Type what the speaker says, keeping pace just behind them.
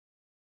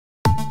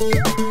Hi,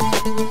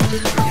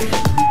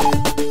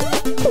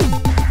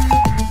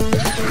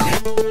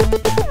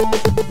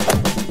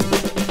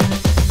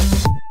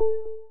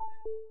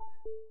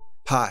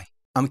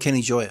 I'm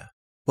Kenny Joya.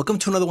 Welcome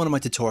to another one of my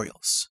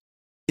tutorials.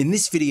 In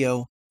this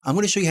video, I'm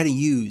going to show you how to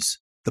use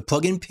the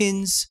plugin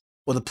pins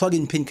or the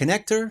plugin pin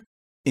connector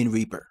in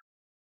Reaper.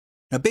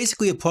 Now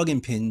basically a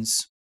plugin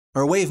pins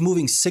are a way of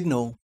moving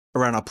signal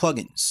around our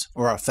plugins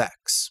or our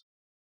effects,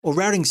 or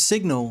routing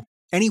signal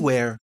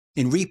anywhere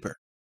in Reaper.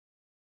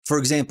 For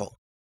example,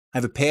 I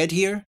have a pad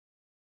here.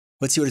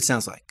 Let's see what it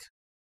sounds like.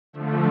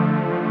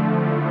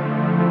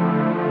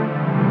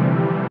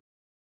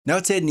 Now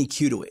let's add an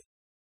EQ to it.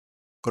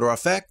 Go to our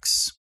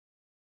effects.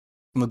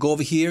 I'm going to go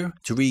over here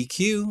to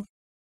re-EQ.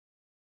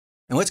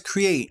 And let's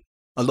create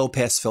a low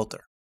pass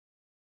filter.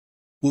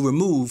 We'll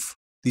remove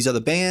these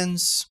other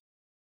bands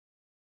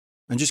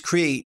and just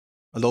create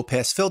a low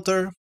pass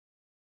filter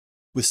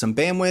with some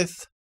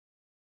bandwidth.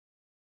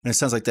 And it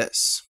sounds like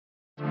this.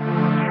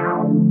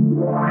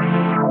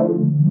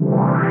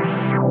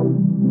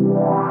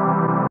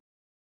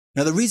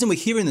 Now the reason we're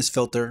hearing this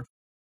filter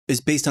is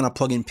based on our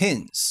plugin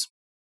pins.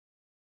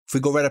 If we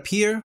go right up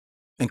here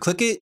and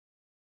click it,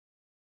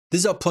 this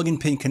is our plugin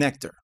pin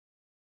connector.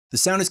 The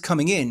sound is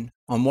coming in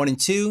on 1 and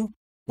 2,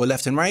 or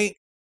left and right,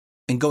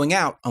 and going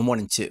out on 1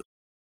 and 2.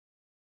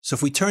 So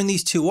if we turn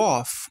these two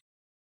off,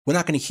 we're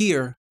not going to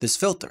hear this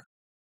filter.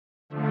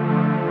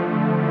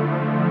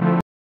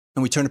 And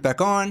we turn it back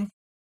on,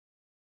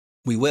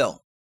 we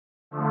will.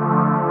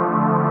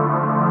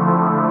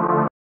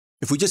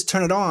 If we just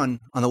turn it on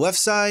the left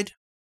side,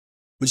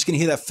 we're just going to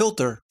hear that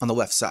filter on the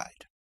left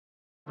side.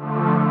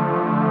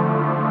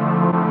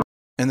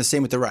 And the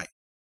same with the right.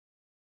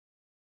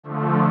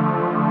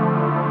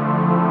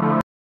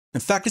 In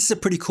fact, this is a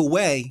pretty cool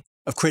way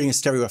of creating a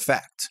stereo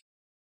effect.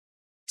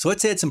 So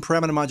let's add some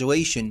parameter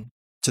modulation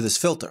to this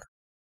filter.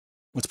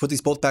 Let's put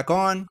these both back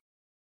on.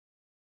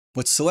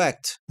 Let's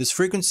select this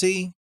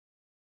frequency.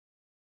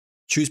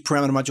 Choose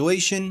parameter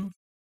modulation.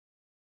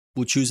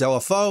 We'll choose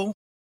LFO.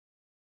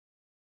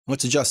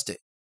 Let's adjust it.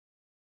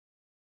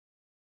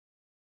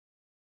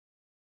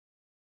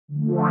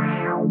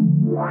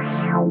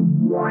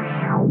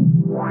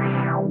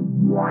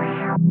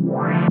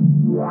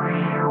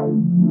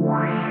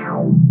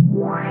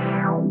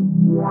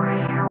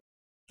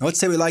 Now let's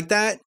say we like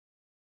that.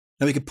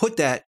 Now we can put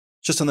that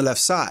just on the left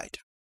side.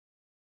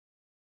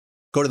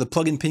 Go to the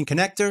plugin pin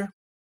connector,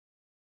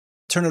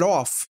 turn it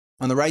off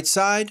on the right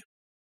side,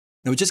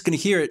 and we're just going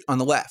to hear it on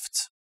the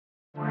left.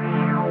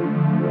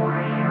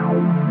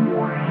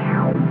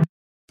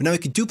 But now we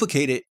can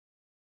duplicate it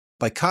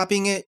by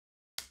copying it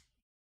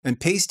and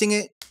pasting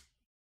it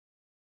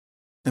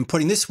and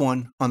putting this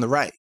one on the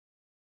right.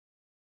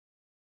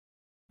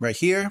 Right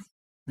here,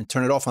 and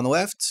turn it off on the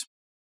left.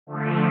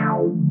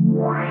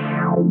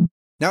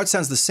 Now it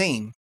sounds the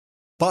same,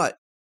 but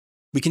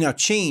we can now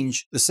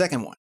change the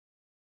second one.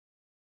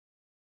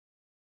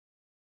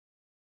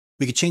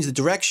 We can change the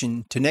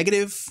direction to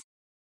negative.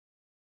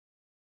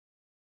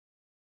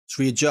 Let's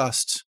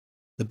readjust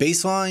the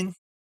baseline,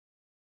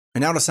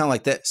 and now it'll sound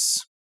like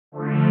this.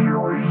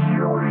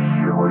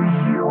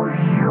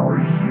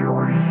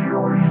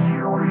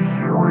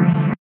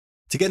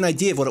 To get an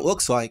idea of what it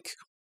looks like,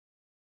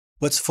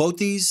 let's float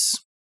these.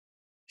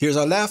 Here's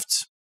our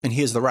left, and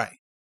here's the right.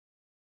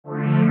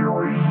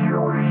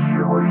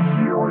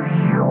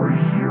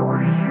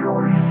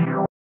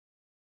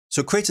 So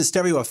it creates a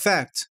stereo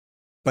effect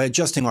by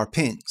adjusting our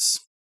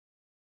pins.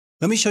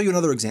 Let me show you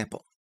another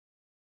example.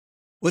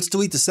 Let's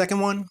delete the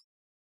second one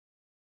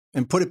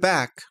and put it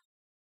back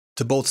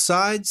to both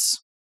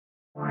sides.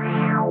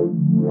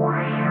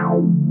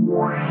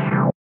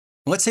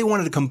 Let's say we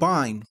wanted to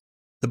combine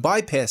the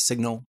bypass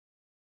signal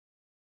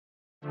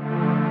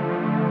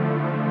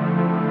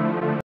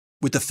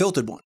with the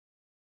filtered one.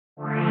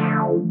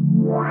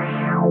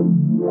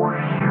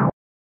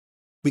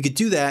 We could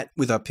do that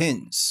with our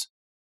pins.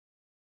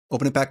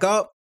 Open it back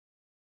up,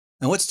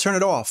 and let's turn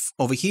it off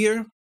over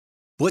here.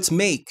 Let's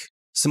make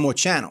some more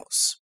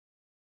channels.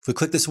 If we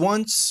click this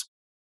once,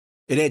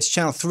 it adds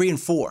channel 3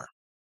 and 4.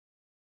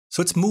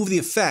 So let's move the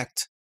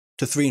effect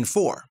to 3 and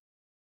 4.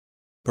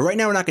 But right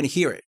now we're not going to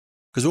hear it,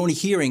 because we're only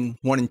hearing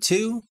 1 and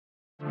 2.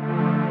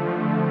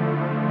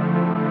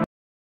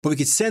 But we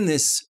could send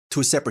this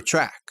to a separate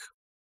track.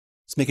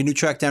 Let's make a new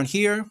track down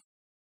here.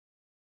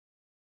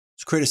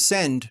 Let's create a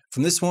send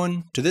from this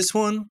one to this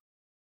one.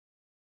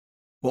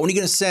 We're only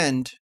going to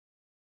send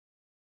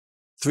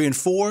 3 and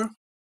 4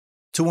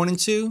 to 1 and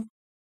 2,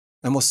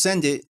 and we'll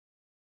send it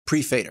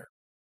pre-fader.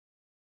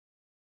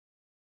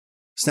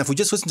 So now if we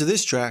just listen to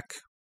this track,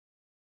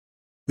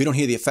 we don't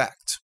hear the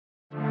effect.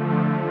 But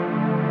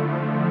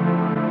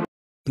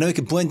now we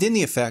can blend in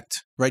the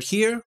effect right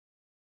here,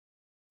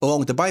 along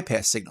with the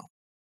bypass signal.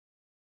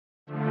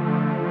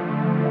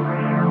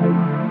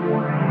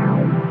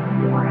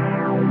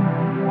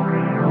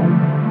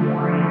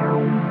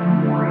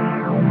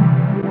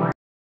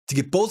 To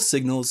get both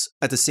signals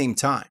at the same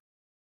time.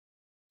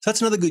 So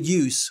that's another good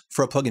use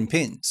for our plugin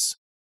pins.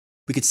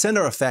 We could send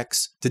our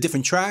effects to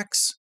different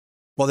tracks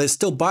while they're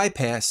still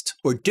bypassed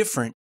or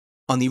different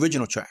on the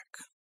original track.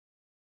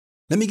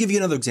 Let me give you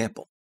another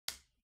example.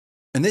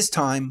 And this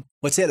time,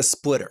 let's add a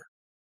splitter.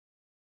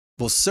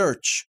 We'll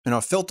search in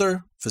our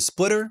filter for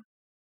splitter,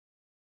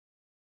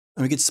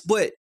 and we can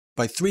split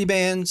by 3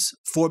 bands,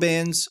 4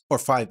 bands, or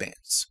 5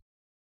 bands.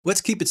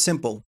 Let's keep it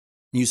simple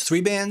and use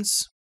 3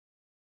 bands.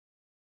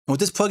 And what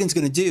this plugin is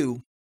going to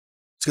do,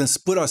 it's going to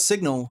split our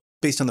signal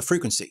based on the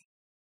frequency.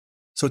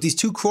 So with these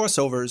 2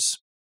 crossovers,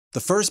 the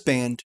first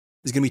band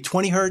is going to be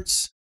 20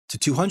 Hertz to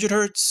 200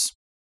 Hertz,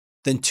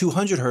 then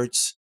 200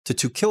 Hertz to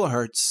 2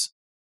 kilohertz,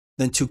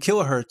 then 2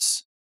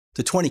 kilohertz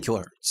to 20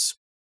 kilohertz.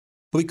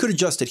 But we could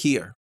adjust it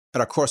here at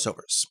our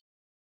crossovers.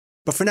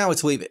 But for now,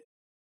 let's leave it.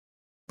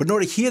 But in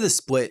order to hear the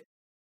split,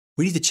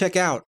 we need to check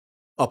out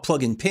our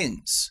plug-in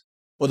pins,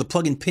 or the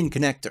plug-in pin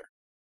connector.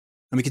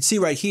 And we can see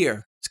right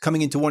here, it's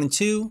coming into 1 and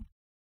 2,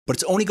 but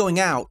it's only going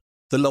out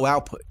the low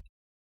output.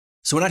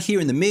 So we're not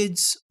hearing the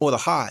mids or the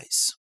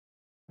highs.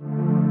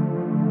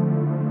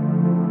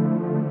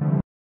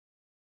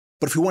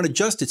 But if we want to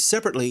adjust it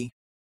separately,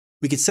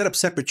 we can set up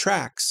separate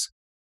tracks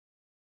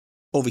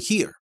over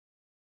here.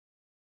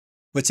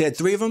 Let's add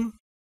 3 of them.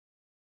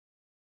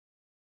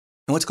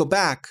 And let's go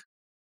back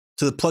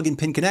to the plug-in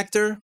pin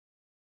connector,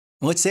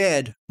 and let's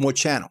add more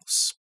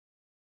channels.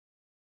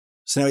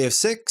 So now we have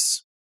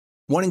 6.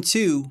 1 and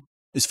 2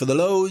 is for the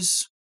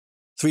lows,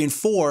 3 and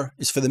 4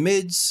 is for the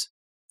mids,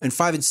 and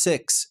 5 and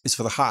 6 is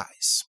for the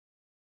highs.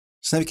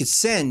 So now we can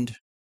send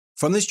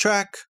from this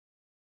track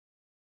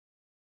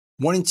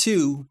 1 and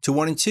 2 to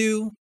 1 and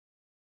 2,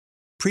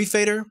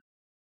 pre-fader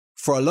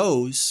for our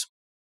lows.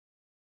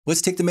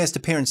 Let's take the master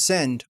pair and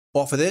send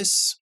off of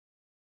this,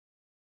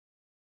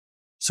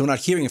 so we're not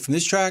hearing it from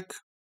this track.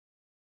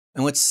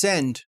 And let's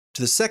send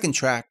to the second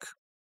track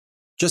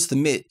just the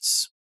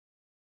mids,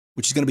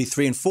 which is going to be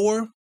 3 and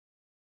 4,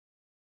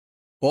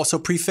 also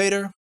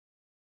pre-fader,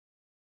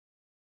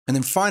 and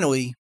then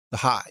finally the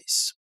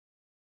highs.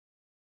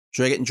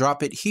 Drag it and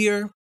drop it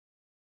here,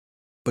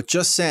 but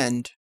just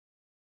send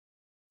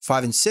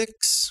 5 and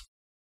 6,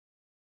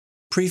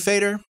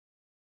 pre-fader.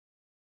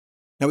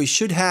 Now we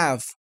should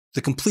have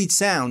the complete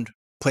sound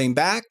playing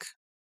back,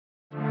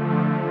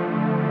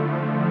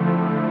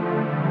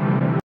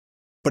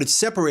 but it's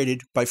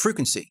separated by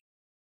frequency.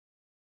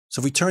 So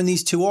if we turn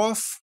these 2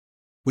 off,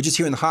 we're just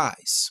hearing the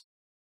highs,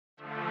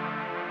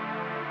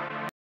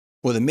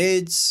 or the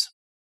mids,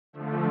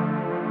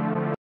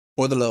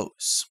 or the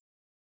lows.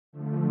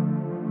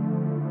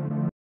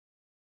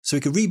 So we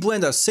could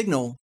reblend our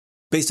signal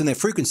based on their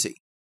frequency,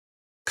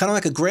 kind of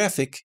like a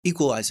graphic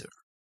equalizer.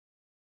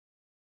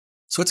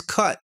 So let's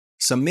cut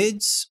some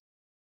mids,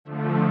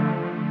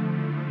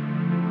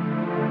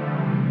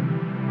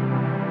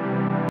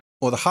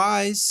 or the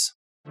highs,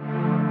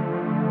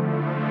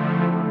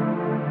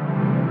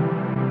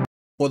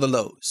 or the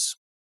lows.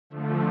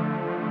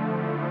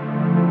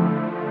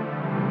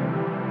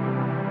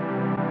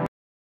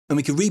 And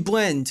we can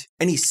reblend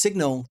any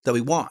signal that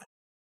we want.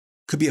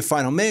 Could be a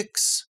final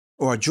mix,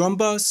 or a drum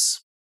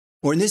bus,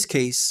 or in this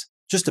case,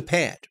 just a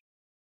pad.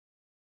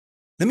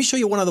 Let me show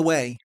you one other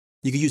way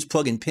you can use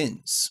plug-in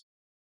pins.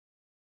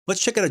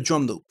 Let's check out a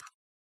drum loop.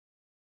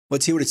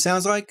 Let's hear what it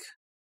sounds like.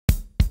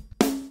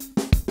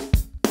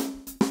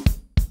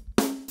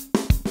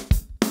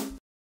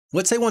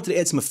 Let's say I wanted to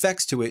add some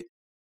effects to it.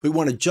 We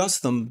want to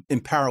adjust them in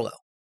parallel,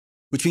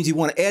 which means we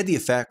want to add the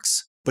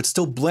effects, but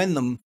still blend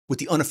them with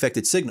the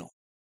unaffected signal,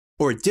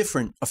 or a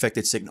different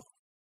affected signal.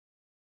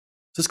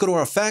 So let's go to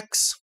our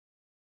effects,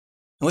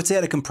 and let's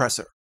add a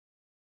compressor.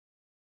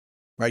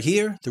 Right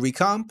here, the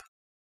recomp.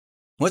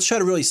 Let's try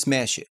to really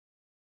smash it.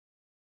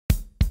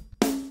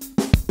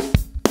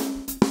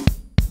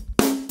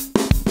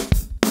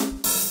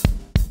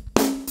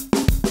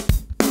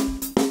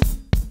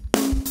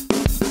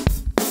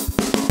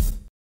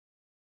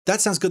 That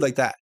sounds good like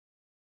that.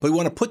 But we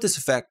want to put this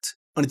effect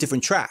on a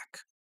different track,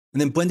 and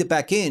then blend it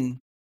back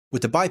in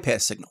with the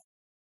bypass signal.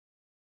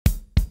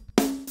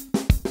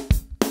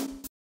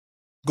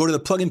 Go to the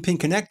plug-in pin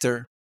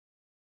connector,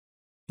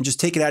 and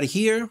just take it out of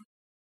here.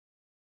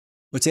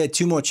 Let's add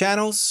 2 more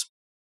channels,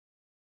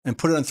 and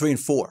put it on 3 and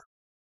 4.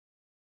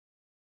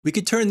 We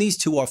could turn these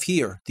 2 off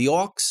here, the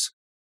aux.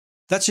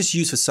 That's just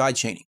used for side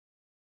chaining.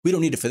 We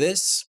don't need it for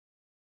this.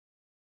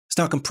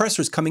 So now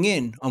compressor is coming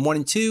in on 1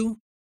 and 2,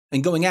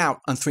 and going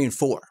out on 3 and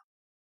 4.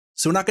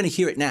 So we're not going to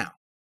hear it now.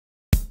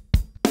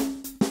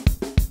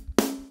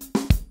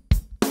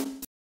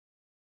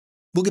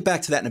 We'll get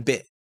back to that in a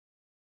bit.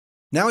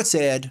 Now let's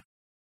add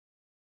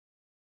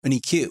an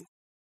EQ.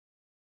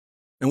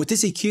 And with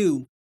this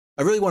EQ,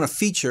 I really want to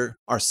feature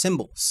our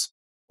cymbals,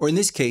 or in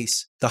this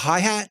case, the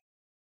hi-hat.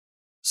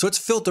 So let's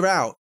filter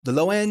out the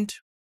low end,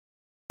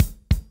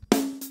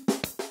 and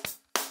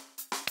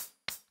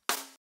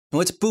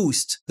let's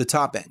boost the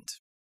top end.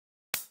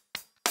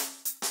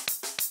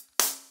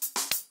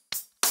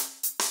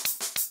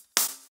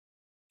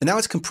 And now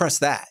let's compress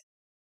that.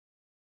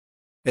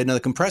 Add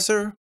another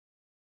compressor.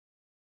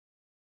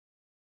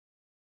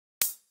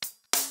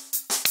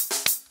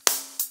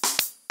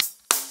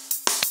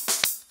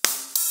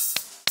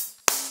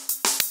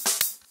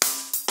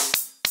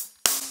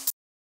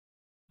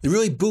 It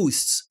really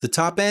boosts the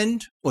top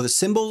end or the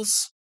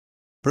cymbals,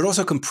 but it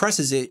also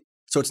compresses it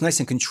so it's nice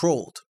and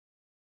controlled.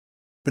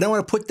 But I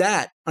want to put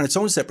that on its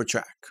own separate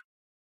track,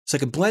 so I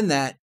can blend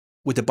that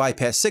with the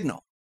bypass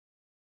signal.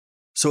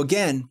 So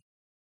again,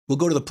 we'll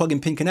go to the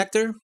plug-in pin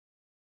connector,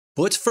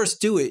 but let's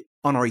first do it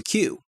on our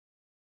EQ,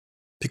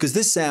 because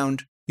this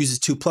sound uses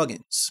two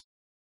plugins.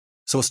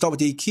 So we'll start with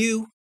the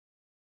EQ,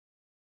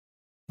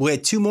 we'll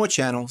add 2 more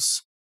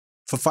channels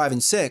for 5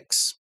 and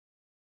 6,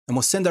 and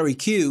we'll send our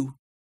EQ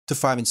to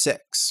 5 and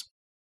 6.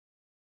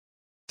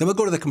 Then we'll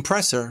go to the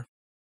compressor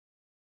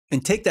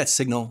and take that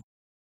signal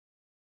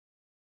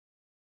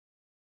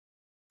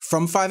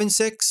from 5 and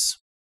 6,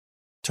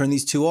 turn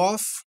these 2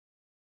 off,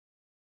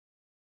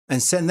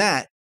 and send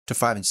that to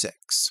 5 and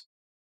 6,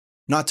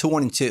 not to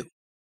 1 and 2.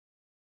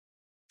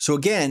 So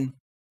again,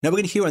 now we're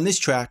going to hear on this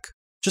track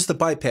just the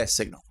bypass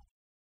signal.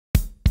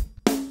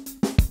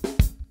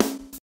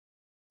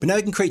 But now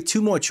we can create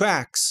 2 more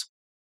tracks,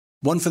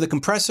 one for the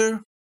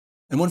compressor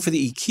and one for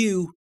the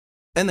EQ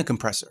and the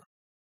compressor.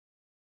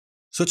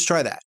 So let's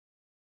try that.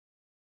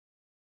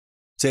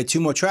 Let's add 2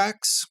 more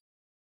tracks,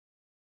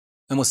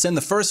 and we'll send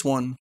the first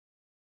one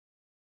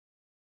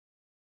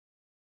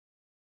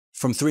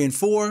from 3 and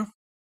 4,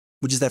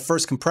 which is that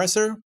first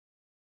compressor,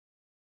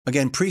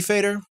 again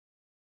pre-fader,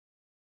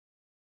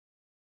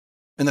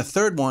 and the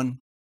third one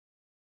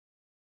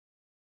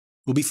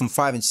will be from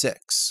 5 and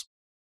 6,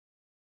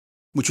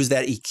 which was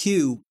that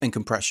EQ and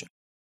compression.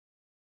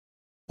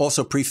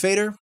 Also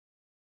pre-fader.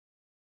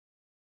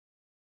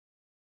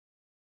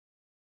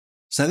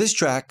 So now this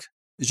track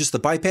is just the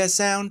bypass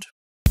sound.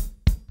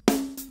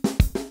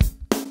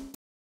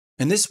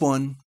 And this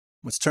one,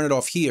 let's turn it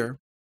off here,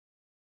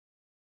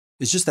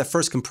 is just that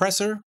first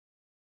compressor.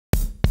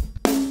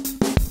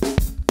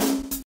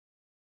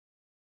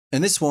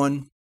 And this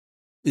one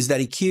is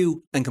that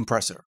EQ and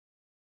compressor.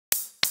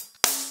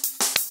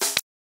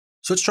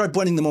 So let's try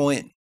blending them all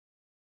in.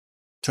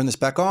 Turn this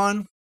back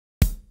on,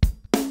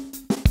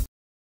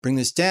 bring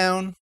this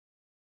down,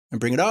 and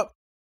bring it up.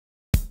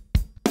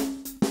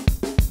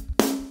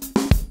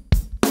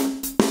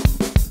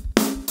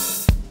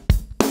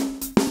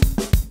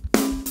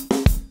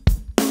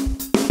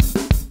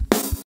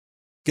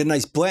 Get a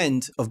nice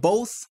blend of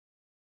both.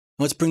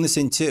 Let's bring this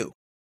in too.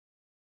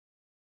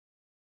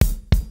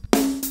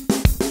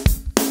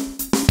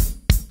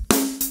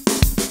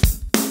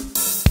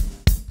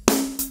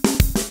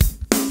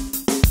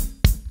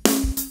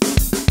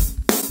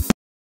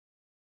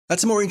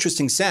 That's a more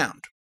interesting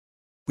sound.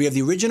 We have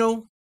the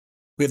original,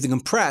 we have the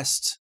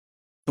compressed,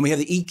 and we have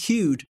the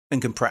EQ'd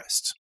and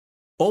compressed,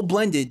 all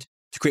blended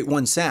to create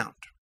one sound.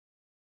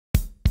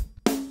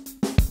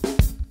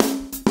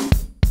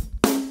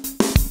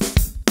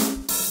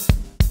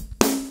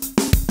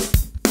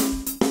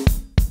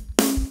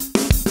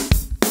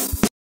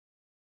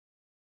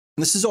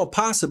 And this is all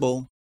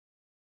possible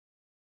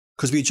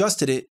because we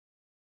adjusted it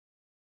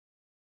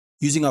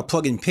using our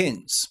plug-in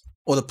pins,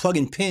 or the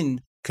plug-in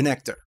pin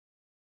connector.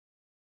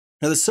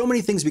 Now there's so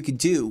many things we could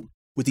do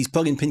with these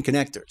plug-in pin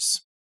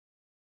connectors.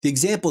 The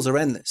examples are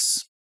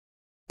endless,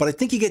 but I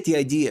think you get the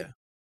idea,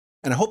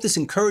 and I hope this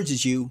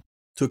encourages you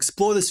to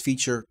explore this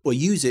feature or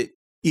use it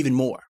even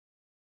more.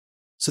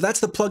 So that's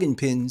the plug-in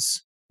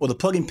pins, or the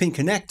plug-in pin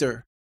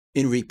connector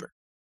in Reaper.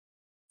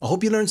 I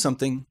hope you learned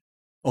something,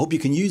 I hope you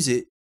can use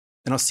it,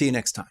 and I'll see you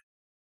next time.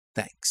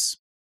 Thanks.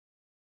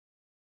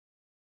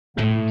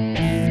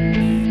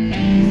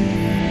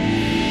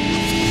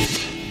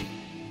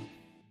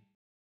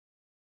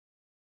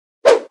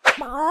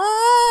 Bye.